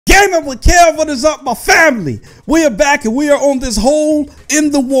Gaming with Kev, what is up, my family? We are back and we are on this hole in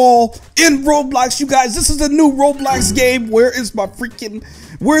the wall in Roblox, you guys. This is a new Roblox game. Where's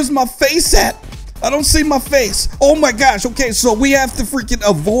my face at? I don't see my face. Oh my gosh. Okay, so we have to freaking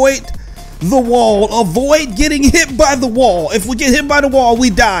avoid the wall. Avoid getting hit by the wall. If we get hit by the wall,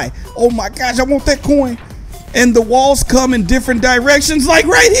 we die. Oh my gosh, I want that coin. And the walls come in different directions, like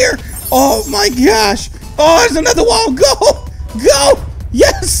right here. Oh my gosh. Oh, there's another wall. Go. Go.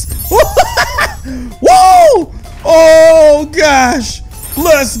 Yes. Whoa. Oh gosh.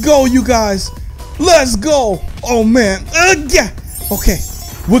 Let's go, you guys. Let's go. Oh man. Yeah. Okay.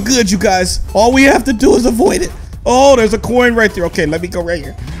 We're good, you guys. All we have to do is avoid it. Oh, there's a coin right there. Okay, let me go right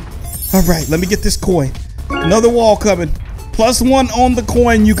here. All right, let me get this coin. Another wall coming. +1 on the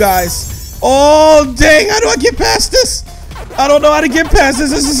coin, you guys. Oh, dang. How do I get past this? I don't know how to get past this.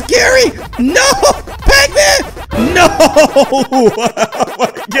 This is scary. No. Pac-Man. No. Oh,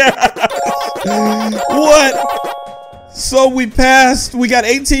 my God. What? So we passed. We got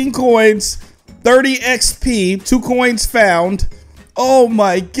 18 coins, 30 XP, 2 coins found. Oh,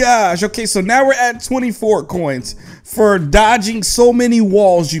 my gosh. Okay, so now we're at 24 coins for dodging so many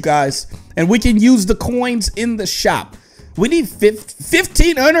walls, you guys. And we can use the coins in the shop. We need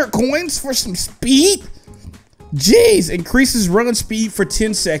 1,500 coins for some speed? Jeez, increases run speed for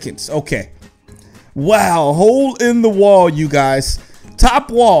 10 seconds. Okay. Wow, hole in the wall, you guys. Top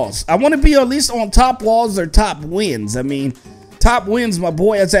walls. I want to be at least on top walls or top wins. I mean, top wins, my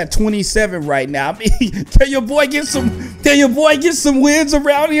boy is at 27 right now. I mean, can your boy get some wins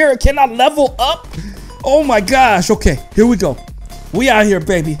around here? Can I level up? Oh my gosh. Okay, here we go. We out here,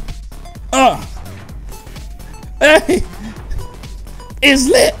 baby. Hey, it's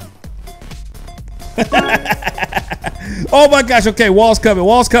lit. Oh my gosh. Okay, walls coming.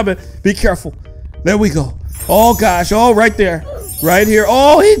 Walls coming. Be careful. There we go. Oh gosh. Oh, right there. Right here.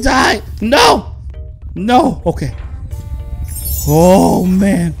 Oh, he died. No. No. Okay. Oh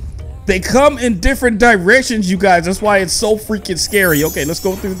man. They come in different directions, you guys. That's why it's so freaking scary. Okay, let's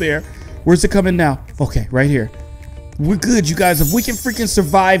go through there. Where's it coming now? Okay, right here. We're good, you guys. If we can freaking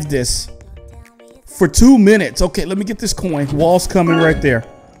survive this for 2 minutes. Okay, let me get this coin. Wall's coming right there.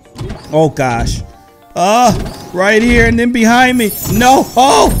 Oh gosh. Right here and then behind me. No.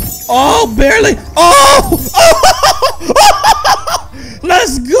 Oh, barely. Oh.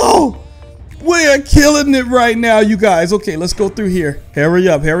 Let's go. We are killing it right now, you guys. Okay, let's go through here. Hurry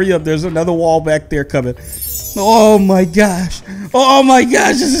up, hurry up. There's another wall back there coming. Oh my gosh. Oh my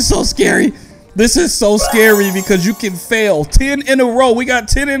gosh, this is so scary. This is so scary because you can fail 10 in a row. We got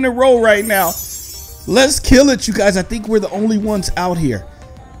 10 in a row right now. Let's kill it, you guys. I think we're the only ones out here.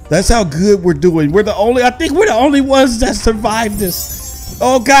 That's how good we're doing. I think we're the only ones that survived this.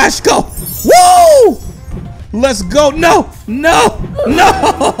 Oh gosh, go. Woo! Let's go. No, no,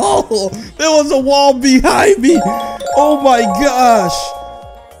 no. There was a wall behind me. Oh my gosh.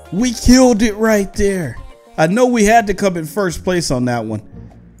 We killed it right there. I know we had to come in first place on that one.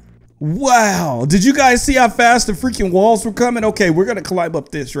 Wow. Did you guys see how fast the freaking walls were coming? Okay, we're going to climb up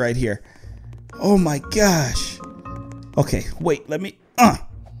this right here. Oh my gosh. Okay, wait, let me.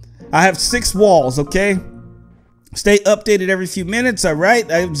 I have 6 walls, okay? Stay updated every few minutes, all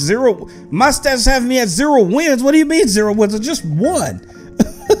right? I have 0. My stats have me at 0 wins. What do you mean 0 wins? It's just 1.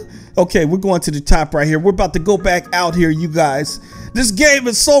 Okay, we're going to the top right here. We're about to go back out here, you guys. This game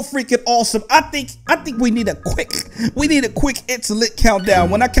is so freaking awesome. I think we need a quick it's lit countdown.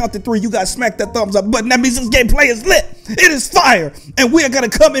 When I count to 3, you guys smack that thumbs up button. That means this gameplay is lit. It is fire. And we are gonna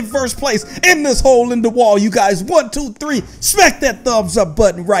come in first place in this hole in the wall, you guys. 1, 2, 3. Smack that thumbs up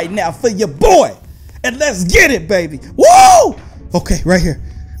button right now for your boy. And let's get it, baby. Woo! Okay, right here.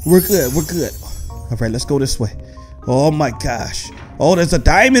 We're good. We're good. All right, let's go this way. Oh my gosh. Oh, there's a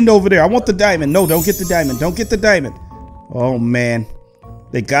diamond over there. I want the diamond. No, don't get the diamond. Don't get the diamond. Oh man,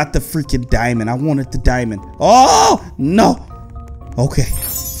 they got the freaking diamond. I wanted the diamond. Oh no. Okay,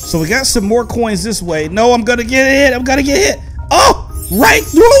 so we got some more coins this way. No, I'm gonna get hit. I'm gonna get hit. Oh, right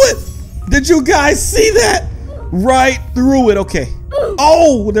through it. Did you guys see that? Right through it. Okay.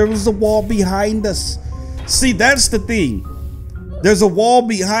 Oh, there was a wall behind us. See, that's the thing. There's a wall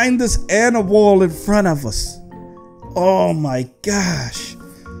behind us and a wall in front of us. Oh my gosh.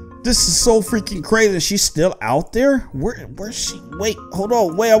 This is so freaking crazy. She's still out there? Where's she? Wait, hold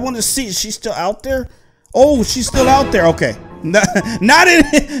on. Wait, I want to see. Is she still out there? Oh, she's still out there. Okay. Not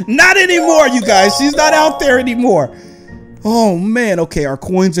anymore, you guys. She's not out there anymore. Oh, man. Okay, our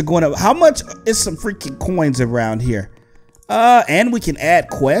coins are going up. How much is some freaking coins around here? And we can add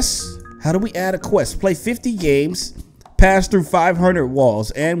quests. How do we add a quest? Play 50 games, pass through 500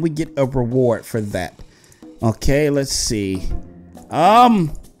 walls, and we get a reward for that. Okay, let's see.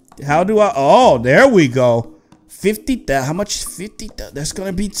 How do I? Oh, there we go. 50. How much? 50. That's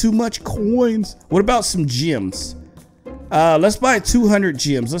gonna be too much coins. What about some gems? Let's buy 200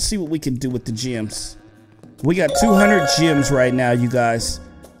 gems. Let's see what we can do with the gems. We got 200 gems right now, you guys.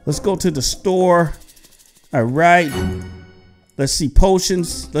 Let's go to the store. All right. Let's see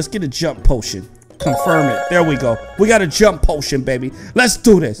potions. Let's get a jump potion. Confirm it. There we go. We got a jump potion, baby. Let's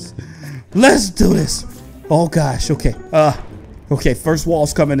do this. Let's do this. Oh gosh. Okay. Okay. First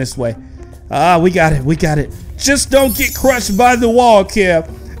wall's coming this way. We got it. We got it. Just don't get crushed by the wall,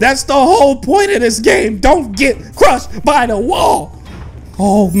 Kev. That's the whole point of this game. Don't get crushed by the wall.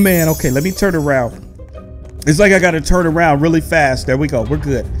 Oh man. Okay. Let me turn around. It's like I got to turn around really fast. There we go. We're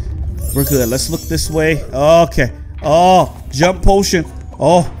good. We're good. Let's look this way. Okay. Oh, jump potion.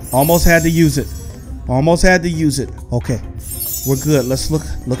 Oh, almost had to use it. Almost had to use it. Okay. We're good. Let's look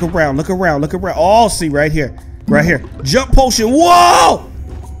around. Look around. Look around. Oh, see right here. Right here. Jump potion. Whoa!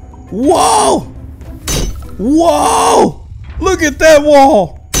 Whoa! Whoa! Look at that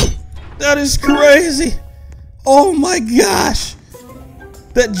wall. That is crazy. Oh my gosh.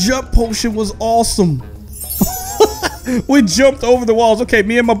 That jump potion was awesome. We jumped over the walls. Okay,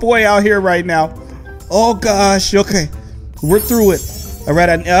 me and my boy out here right now. Oh gosh. Okay, we're through it. All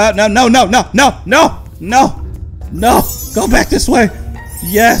right. No. Go back this way.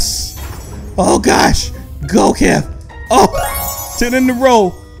 Yes. Oh gosh. Go, Kev. Oh, 10 in a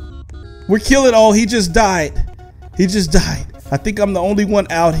row. We're killing. Oh, he just died. He just died. I think I'm the only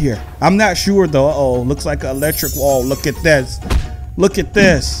one out here. I'm not sure though. Uh-oh, looks like an electric wall. Look at this. Look at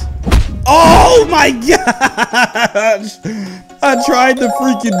this. Oh my gosh! I tried to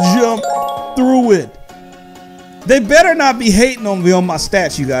freaking jump through it. They better not be hating on me on my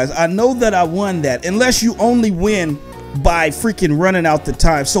stats, you guys. I know that I won that, unless you only win by freaking running out the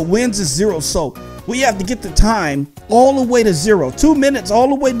time. So wins is 0, so we have to get the time all the way to 0. 2 minutes all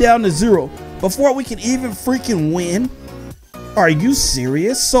the way down to 0 before we can even freaking win. Are you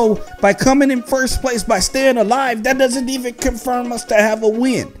serious? So by coming in first place, by staying alive, that doesn't even confirm us to have a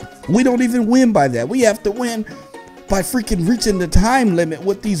win. We don't even win by that. We have to win by freaking reaching the time limit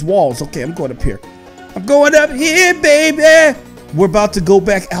with these walls. Okay, I'm going up here. I'm going up here, baby. We're about to go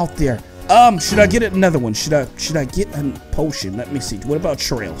back out there. Should I get another one? Should I get a potion? Let me see. What about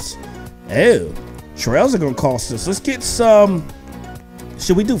trails? Oh, trails are gonna cost us. Let's get some.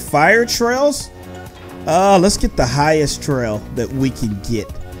 Should we do fire trails? Let's get the highest trail that we can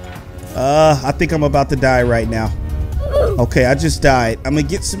get. I think I'm about to die right now. Okay, I just died. I'm gonna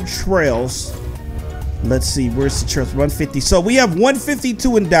get some trails. Let's see, where's the trails? 150. So we have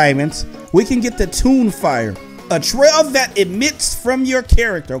 152 in diamonds. We can get the tune fire, a trail that emits from your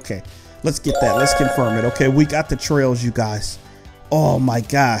character. Okay, let's get that. Let's confirm it. Okay, we got the trails, you guys. Oh my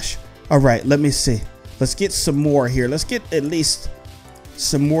gosh. All right, let me see. Let's get some more here. Let's get at least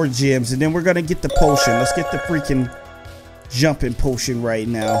some more gems, and then we're gonna get the potion. Let's get the freaking jumping potion right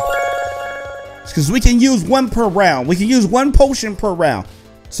now, because we can use one per round. We can use one potion per round.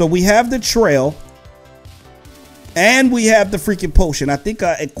 So we have the trail and we have the freaking potion. I think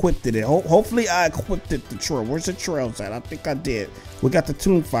I equipped it. Hopefully I equipped it, the trail. Where's the trails at? I think I did. We got the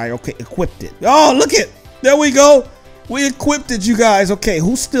tune fire. Okay, equipped it. Oh, look it. There we go. We equipped it, you guys. Okay,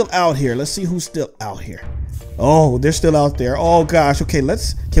 who's still out here? Let's see who's still out here. Oh, they're still out there. Oh gosh. Okay,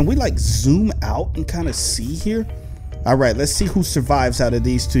 can we like zoom out and kind of see here? All right, let's see who survives out of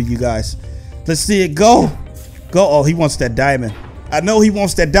these two, you guys. Let's see it go. Go. Oh, he wants that diamond. I know he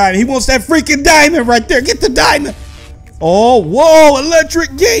wants that diamond. He wants that freaking diamond right there. Get the diamond. Oh, whoa,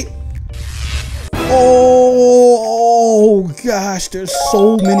 electric gate. Oh gosh, there's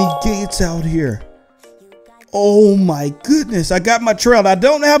so many gates out here. Oh my goodness. I got my trail. I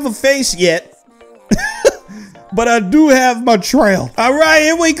don't have a face yet, but I do have my trail. All right,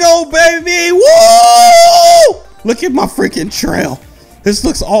 here we go, baby. Woo! Look at my freaking trail. This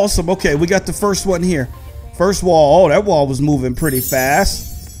looks awesome. Okay, we got the first one here. First wall. Oh, that wall was moving pretty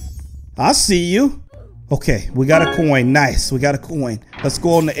fast. I see you. Okay, we got a coin. Nice. We got a coin. Let's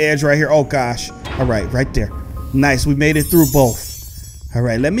go on the edge right here. Oh gosh. All right, right there. Nice. We made it through both. All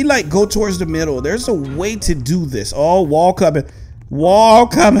right, let me like go towards the middle. There's a way to do this. Oh, wall coming. Wall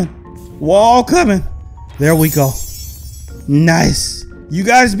coming. Wall coming. There we go. Nice. You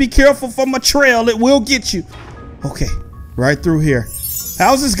guys be careful from a trail. It will get you. Okay, right through here.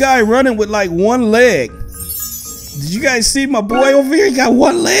 How's this guy running with like one leg? Did you guys see my boy over here? He got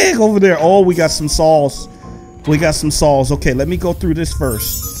one leg over there. Oh, we got some saws. We got some saws. Okay, let me go through this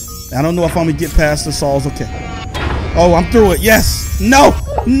first. I don't know if I'm gonna get past the saws. Okay. Oh, I'm through it. Yes. No.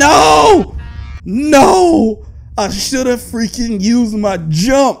 No. No. I should have freaking used my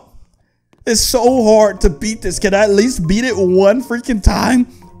jump. It's so hard to beat this. Can I at least beat it one freaking time?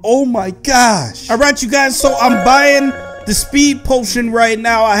 Oh my gosh. All right, you guys, so I'm buying the speed potion right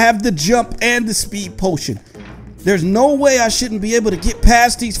now. I have the jump and the speed potion. There's no way I shouldn't be able to get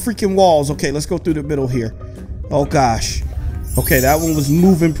past these freaking walls. Okay, let's go through the middle here. Oh gosh. Okay, that one was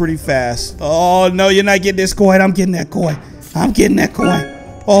moving pretty fast. Oh no, you're not getting this coin. I'm getting that coin. I'm getting that coin.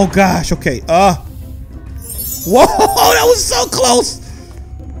 Oh gosh, okay. Whoa, that was so close.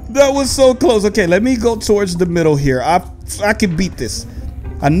 That was so close. Okay, let me go towards the middle here. I can beat this.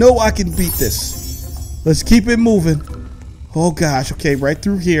 I know I can beat this. Let's keep it moving. Oh gosh, okay, right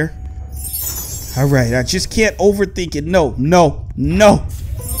through here. All right, I just can't overthink it. No, no, no.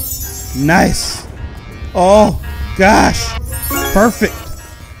 Nice. Oh gosh, perfect.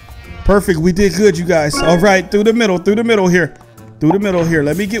 Perfect, we did good, you guys. All right, through the middle here. Through the middle here.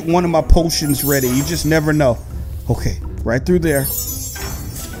 Let me get one of my potions ready. You just never know. Okay, right through there.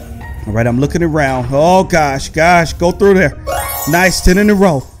 All right, I'm looking around. Oh gosh, go through there. Nice, 10 in a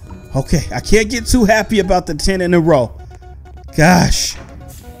row. Okay, I can't get too happy about the 10 in a row. Gosh,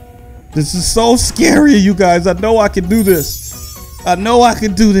 this is so scary, you guys. I know I can do this. I know I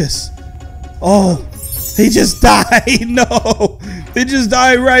can do this. Oh, he just died. No, he just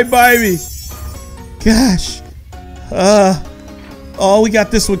died right by me. Gosh. Oh, we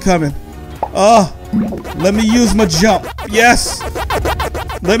got this one coming. Let me use my jump. Yes.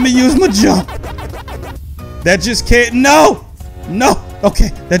 Let me use my jump. That just came. No. No. Okay,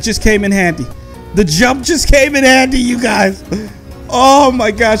 that just came in handy. The jump just came in handy, you guys. Oh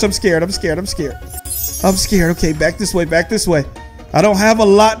my gosh, I'm scared. I'm scared. I'm scared. I'm scared. Okay, back this way. Back this way. I don't have a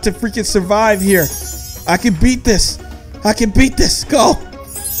lot to freaking survive here. I can beat this. I can beat this. Go.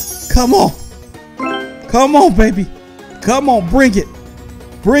 Come on. Come on, baby. Come on, bring it.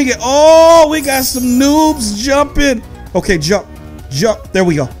 Bring it. Oh, we got some noobs jumping. Okay, jump. Jump. There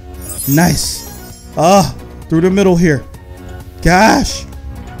we go. Nice. Through the middle here. Gosh.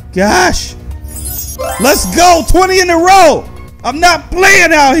 Gosh. Let's go. 20 in a row. I'm not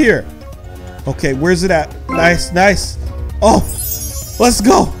playing out here. Okay, where's it at? Nice, nice. Oh, let's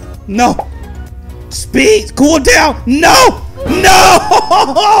go. No. Speed. Cool down. No.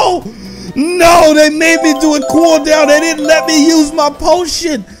 No. No, they made me do a cooldown. They didn't let me use my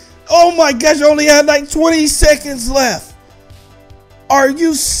potion. Oh my gosh, I only had like 20 seconds left. Are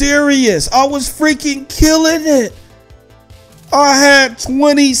you serious? I was freaking killing it. I had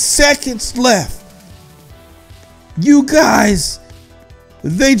 20 seconds left. You guys,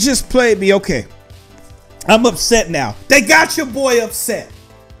 they just played me. Okay, I'm upset now. They got your boy upset.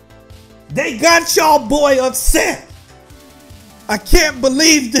 They got y'all boy upset. I can't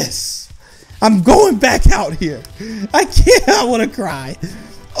believe this. I'm going back out here. I can't. I want to cry.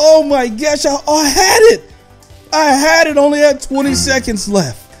 Oh my gosh. I had it. I had it. Only had 20 seconds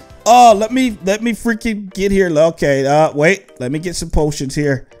left. Oh, let me freaking get here. Okay. Wait. Let me get some potions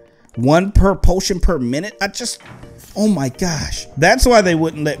here. One per potion per minute. Oh my gosh. That's why they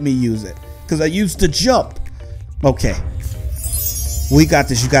wouldn't let me use it. Because I used the jump. Okay. We got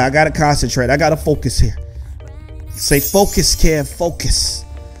this, you guys. I got to concentrate. I got to focus here. Say focus, Kev. Focus.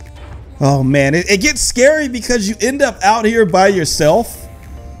 Oh man, it gets scary because you end up out here by yourself.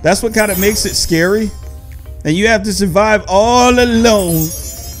 That's what kind of makes it scary. And you have to survive all alone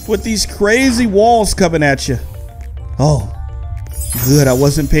with these crazy walls coming at you. Oh, good. I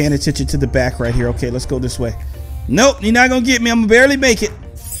wasn't paying attention to the back right here. Okay, let's go this way. Nope, you're not gonna get me. I'm gonna barely make it.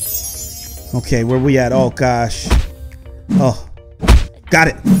 Okay, where we at? Oh gosh. Oh, got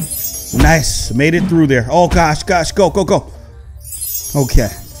it. Nice, made it through there. Oh gosh, go. Okay.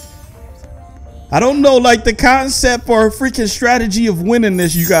 I don't know, like, the concept or freaking strategy of winning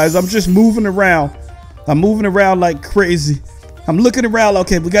this, you guys. I'm just moving around. I'm moving around like crazy. I'm looking around.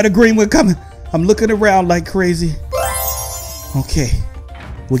 Okay, we got a green one coming. I'm looking around like crazy. Okay,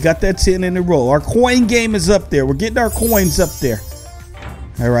 we got that 10 in a row. Our coin game is up there. We're getting our coins up there.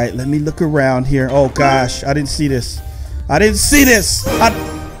 All right, let me look around here. Oh gosh, I didn't see this. I didn't see this.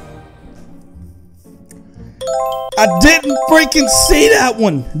 I didn't freaking see that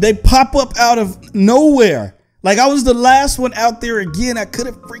one. They pop up out of nowhere. Like, I was the last one out there again. I could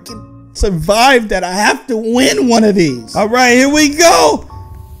have freaking survived that. I have to win one of these. All right, here we go.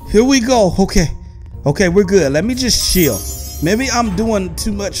 Here we go. Okay. Okay, we're good. Let me just chill. Maybe I'm doing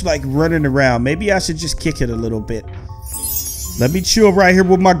too much, like, running around. Maybe I should just kick it a little bit. Let me chill right here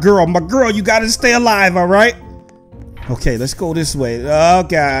with my girl. My girl, you got to stay alive, all right? Okay, let's go this way. Oh,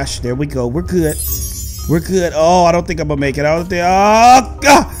 gosh. There we go. We're good. We're good. Oh, I don't think I'm gonna make it. I don't think. Oh,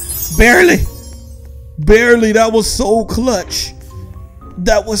 God. Barely. Barely. That was so clutch.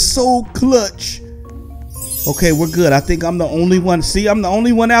 That was so clutch. Okay, we're good. I think I'm the only one. See, I'm the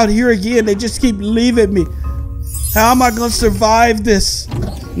only one out here again. They just keep leaving me. How am I gonna survive this?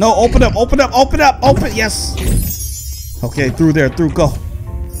 No, open up, open up, open up, open. Yes. Okay, through there, through, go.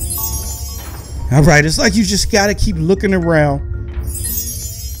 All right, it's like you just gotta keep looking around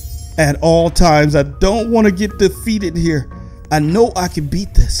at all times. I don't want to get defeated here. I know I can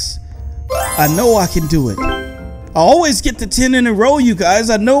beat this. I know I can do it. I always get the 10 in a row, you guys.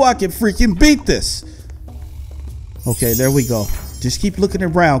 I know I can freaking beat this. Okay, there we go. Just keep looking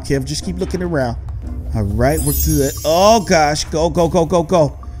around, Kev. Just keep looking around. All right, we're good. Oh, gosh. Go, go, go, go,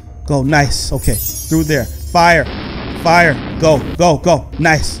 go. Go, nice. Okay, through there. Fire. Fire. Go, go, go.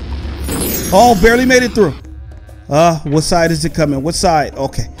 Nice. Oh, barely made it through. What side is it coming? What side?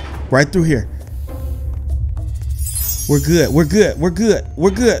 Okay, right through here. We're good. We're good. We're good.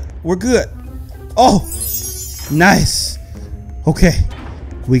 We're good. We're good. Oh, nice. Okay,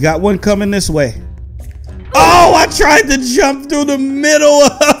 we got one coming this way. Oh, I tried to jump through the middle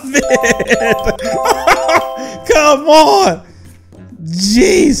of it. Come on.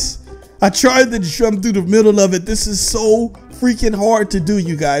 Jeez. I tried to jump through the middle of it. This is so freaking hard to do,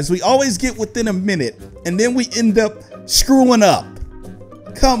 you guys. We always get within a minute and then we end up screwing up.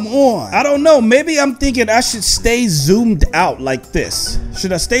 Come on. I don't know. Maybe I'm thinking I should stay zoomed out like this.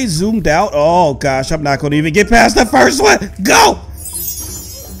 Should I stay zoomed out? Oh gosh, I'm not going to even get past the first one. Go.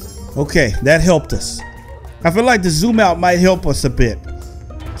 Okay, that helped us. I feel like the zoom out might help us a bit.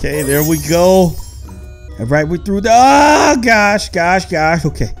 Okay, there we go. All right, we're through the, oh gosh, gosh, gosh.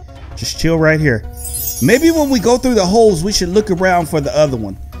 Okay, just chill right here. Maybe when we go through the holes, we should look around for the other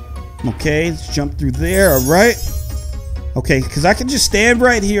one. Okay, let's jump through there. All right. Okay, because I can just stand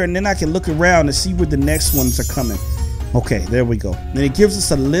right here and then I can look around and see where the next ones are coming. Okay, there we go. Then it gives us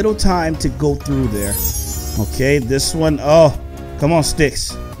a little time to go through there. Okay, this one. Oh, come on,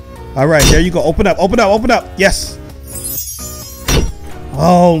 sticks. All right, there you go. Open up, open up, open up. Yes.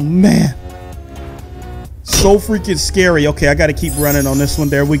 Oh, man. So freaking scary. Okay, I got to keep running on this one.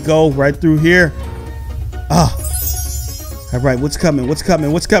 There we go. Right through here. Ah. All right, what's coming? What's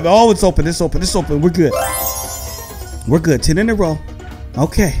coming? What's coming? Oh, it's open. It's open. It's open. We're good. We're good. 10 in a row.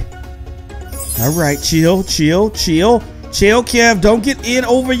 Okay. All right. Chill, chill, chill. Chill, Kev. Don't get in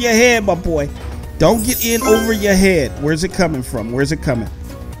over your head, my boy. Don't get in over your head. Where's it coming from? Where's it coming?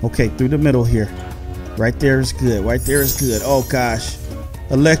 Okay, through the middle here. Right there is good. Right there is good. Oh, gosh.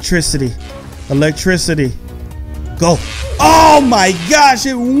 Electricity. Electricity. Go. Oh, my gosh.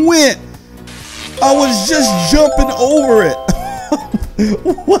 It went. I was just jumping over it.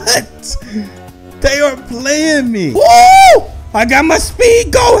 What? They are playing me. Woo! I got my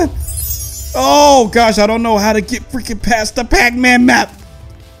speed going. Oh, gosh. I don't know how to get freaking past the Pac-Man map.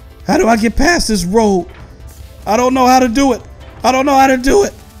 How do I get past this road? I don't know how to do it. I don't know how to do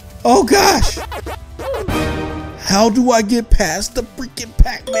it. Oh, gosh. How do I get past the freaking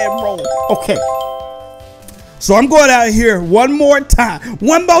Pac-Man road? Okay. So I'm going out here one more time.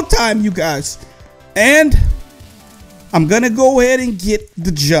 One more time, you guys. And I'm going to go ahead and get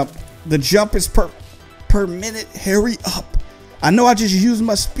the jump. The jump is per minute. Hurry up. I know I just used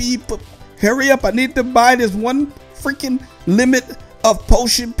my speed, but hurry up. I need to buy this one freaking limit of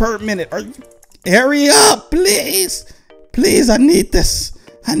potion per minute. Hurry up, please. Please, I need this.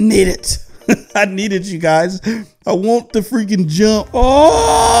 I need it. I need it, you guys. I want the freaking jump.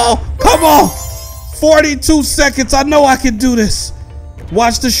 Oh, come on. 42 seconds. I know I can do this.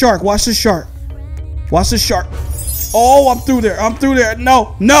 Watch the shark. Watch the shark. Watch the shark. Oh, I'm through there. I'm through there.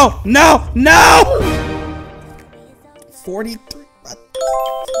 No, no, no, no. 43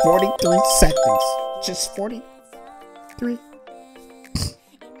 seconds. Just 43.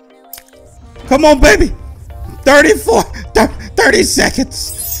 Come on, baby. 34. 30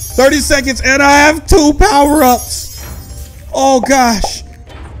 seconds. 30 seconds, and I have 2 power-ups. Oh, gosh.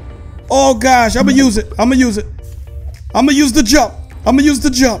 Oh, gosh. I'm going to use it. I'm going to use it. I'm going to use the jump. I'm going to use the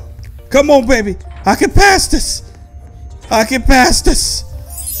jump. Come on, baby. I can pass this. I can pass this.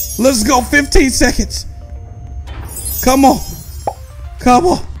 Let's go. 15 seconds. Come on. Come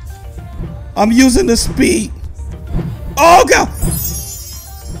on. I'm using the speed. Oh, God.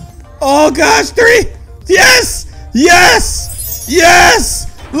 Oh, gosh. 3. Yes. Yes. Yes.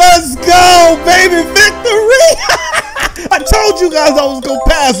 Let's go, baby. Victory. I told you guys I was going to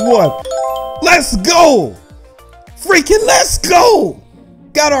pass one. Let's go. Freaking let's go.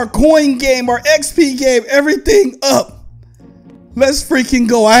 Got our coin game, our XP game, everything up. Let's freaking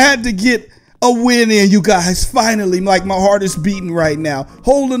go. I had to get a win in, you guys. Finally, like my heart is beating right now.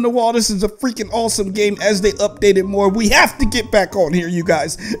 Hole in the wall. This is a freaking awesome game. As they update it more, we have to get back on here, you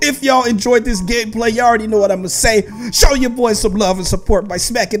guys. If y'all enjoyed this gameplay, you already know what I'm gonna say. Show your boys some love and support by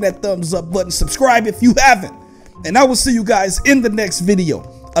smacking that thumbs up button. Subscribe if you haven't. And I will see you guys in the next video.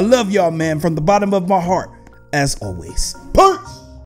 I love y'all, man, from the bottom of my heart. as always.